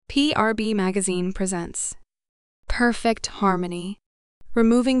PRB Magazine presents Perfect Harmony,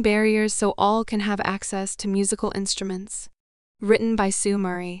 Removing Barriers So All Can Have Access to Musical Instruments. Written by Sue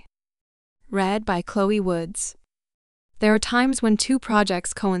Murray. Read by Chloe Woods. There are times when two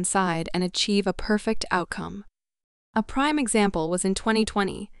projects coincide and achieve a perfect outcome. A prime example was in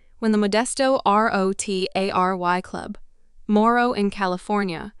 2020, when the Modesto ROTARY Club, MoRo in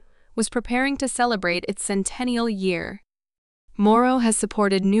California, was preparing to celebrate its centennial year. MoRo has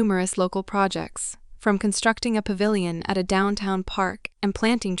supported numerous local projects, from constructing a pavilion at a downtown park and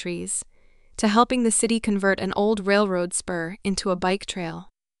planting trees, to helping the city convert an old railroad spur into a bike trail.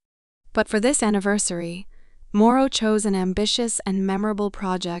 But for this anniversary, MoRo chose an ambitious and memorable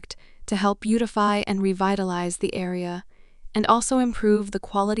project to help beautify and revitalize the area, and also improve the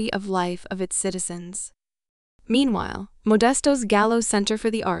quality of life of its citizens. Meanwhile, Modesto's Gallo Center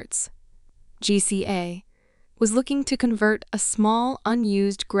for the Arts, GCA, was looking to convert a small,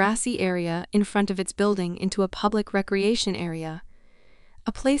 unused, grassy area in front of its building into a public recreation area,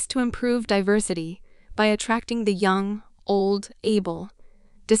 a place to improve diversity by attracting the young, old, able,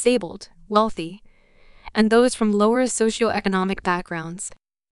 disabled, wealthy, and those from lower socio-economic backgrounds.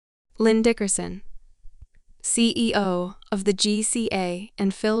 Lynn Dickerson, CEO of the GCA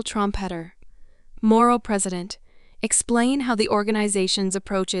and Phil Trompetter, MoRo president, explain how the organization's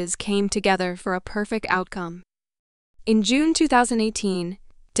approaches came together for a perfect outcome. In June 2018,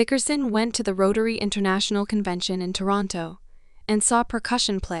 Dickerson went to the Rotary International Convention in Toronto and saw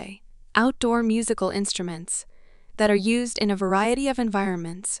percussion play, outdoor musical instruments, that are used in a variety of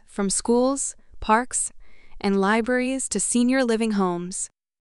environments, from schools, parks, and libraries to senior living homes.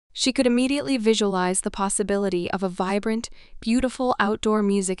 She could immediately visualize the possibility of a vibrant, beautiful outdoor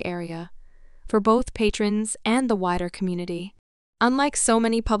music area for both patrons and the wider community. Unlike so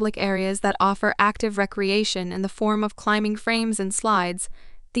many public areas that offer active recreation in the form of climbing frames and slides,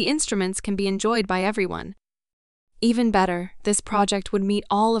 the instruments can be enjoyed by everyone. Even better, this project would meet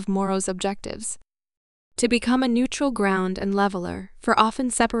all of MoRo's objectives: to become a neutral ground and leveler for often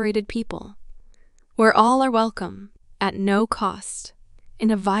separated people, where all are welcome, at no cost,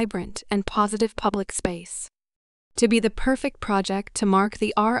 in a vibrant and positive public space. To be the perfect project to mark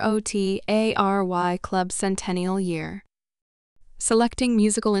the ROTARY Club centennial year. Selecting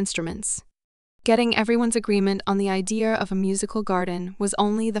musical instruments. Getting everyone's agreement on the idea of a musical garden was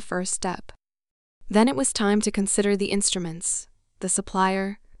only the first step. Then it was time to consider the instruments, the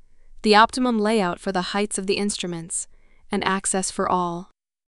supplier, the optimum layout for the heights of the instruments, and access for all.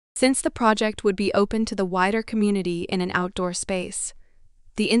 Since the project would be open to the wider community in an outdoor space,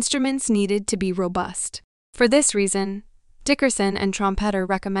 the instruments needed to be robust. For this reason, Dickerson and Trompetter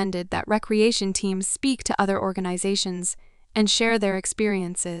recommended that recreation teams speak to other organizations and share their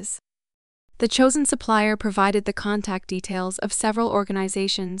experiences. The chosen supplier provided the contact details of several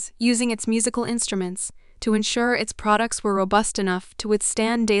organizations using its musical instruments to ensure its products were robust enough to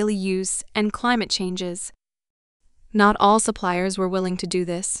withstand daily use and climate changes. Not all suppliers were willing to do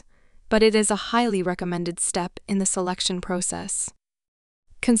this, but it is a highly recommended step in the selection process.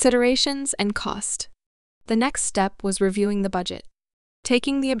 Considerations and cost. The next step was reviewing the budget.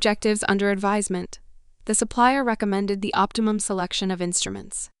 Taking the objectives under advisement, the supplier recommended the optimum selection of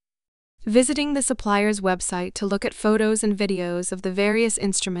instruments. Visiting the supplier's website to look at photos and videos of the various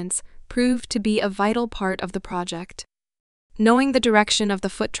instruments proved to be a vital part of the project. Knowing the direction of the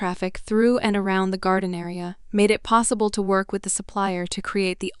foot traffic through and around the garden area made it possible to work with the supplier to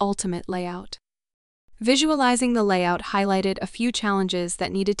create the ultimate layout. Visualizing the layout highlighted a few challenges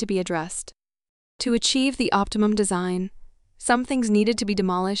that needed to be addressed. To achieve the optimum design, some things needed to be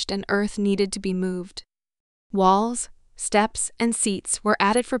demolished and earth needed to be moved. Walls, steps, and seats were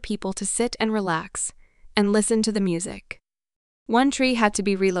added for people to sit and relax and listen to the music. One tree had to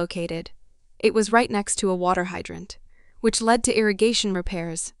be relocated. It was right next to a water hydrant, which led to irrigation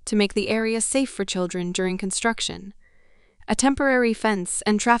repairs to make the area safe for children during construction. A temporary fence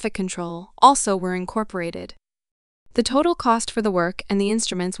and traffic control also were incorporated. The total cost for the work and the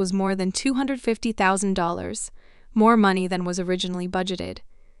instruments was more than $250,000, more money than was originally budgeted.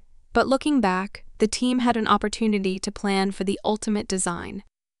 But looking back, the team had an opportunity to plan for the ultimate design.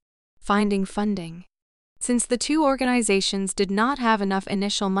 Finding funding. Since the two organizations did not have enough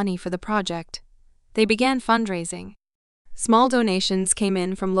initial money for the project, they began fundraising. Small donations came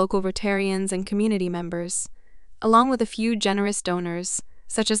in from local Rotarians and community members, along with a few generous donors,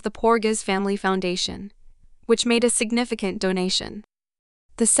 such as the Porges Family Foundation, which made a significant donation.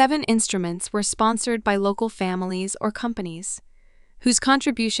 The 7 instruments were sponsored by local families or companies, whose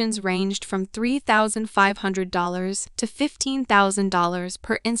contributions ranged from $3,500 to $15,000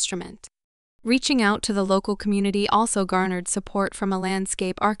 per instrument. Reaching out to the local community also garnered support from a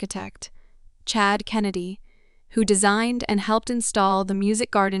landscape architect, Chad Kennedy, who designed and helped install the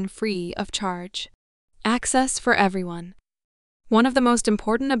music garden free of charge. Access for everyone. One of the most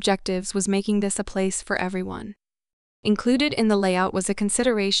important objectives was making this a place for everyone. Included in the layout was a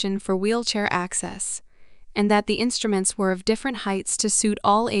consideration for wheelchair access, and that the instruments were of different heights to suit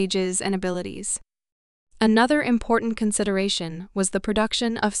all ages and abilities. Another important consideration was the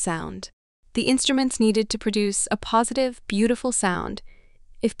production of sound. The instruments needed to produce a positive, beautiful sound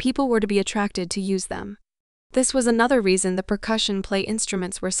if people were to be attracted to use them. This was another reason the percussion play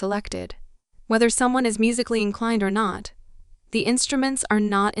instruments were selected. Whether someone is musically inclined or not, the instruments are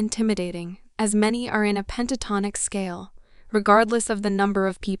not intimidating, as many are in a pentatonic scale. Regardless of the number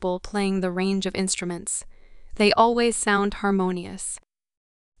of people playing the range of instruments, they always sound harmonious.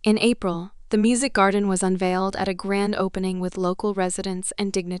 In April, the music garden was unveiled at a grand opening with local residents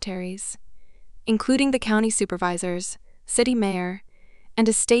and dignitaries, including the county supervisors, city mayor, and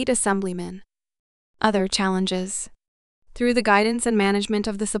a state assemblyman. Other challenges. Through the guidance and management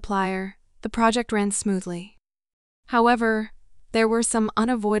of the supplier, the project ran smoothly. However, there were some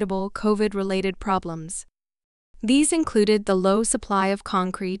unavoidable COVID-related problems. These included the low supply of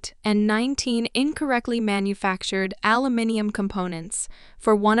concrete and 19 incorrectly manufactured aluminium components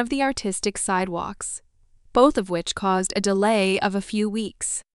for one of the artistic sidewalks, both of which caused a delay of a few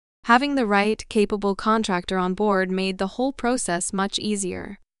weeks. Having the right, capable contractor on board made the whole process much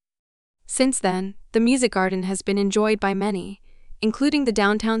easier. Since then, the music garden has been enjoyed by many, including the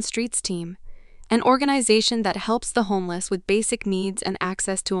Downtown Streets team, an organization that helps the homeless with basic needs and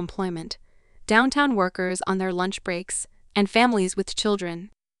access to employment, downtown workers on their lunch breaks, and families with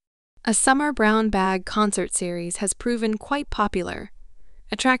children. A summer brown bag concert series has proven quite popular,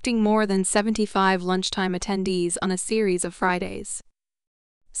 attracting more than 75 lunchtime attendees on a series of Fridays.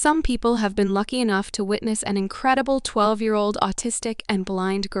 Some people have been lucky enough to witness an incredible 12-year-old autistic and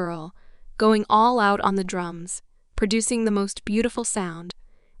blind girl going all out on the drums, producing the most beautiful sound,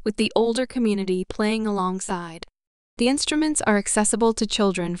 with the older community playing alongside. The instruments are accessible to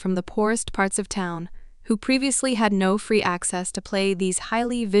children from the poorest parts of town who previously had no free access to play these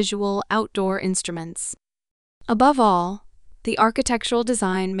highly visual outdoor instruments. Above all, the architectural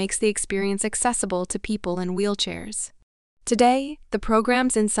design makes the experience accessible to people in wheelchairs. Today, the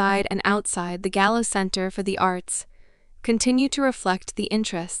programs inside and outside the Gallo Center for the Arts continue to reflect the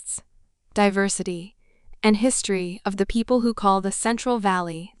interests, diversity, and history of the people who call the Central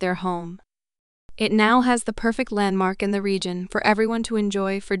Valley their home. It now has the perfect landmark in the region for everyone to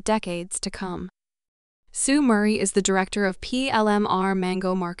enjoy for decades to come. Sue Murray is the director of PLMR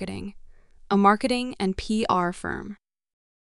Mango Marketing, a marketing and PR firm.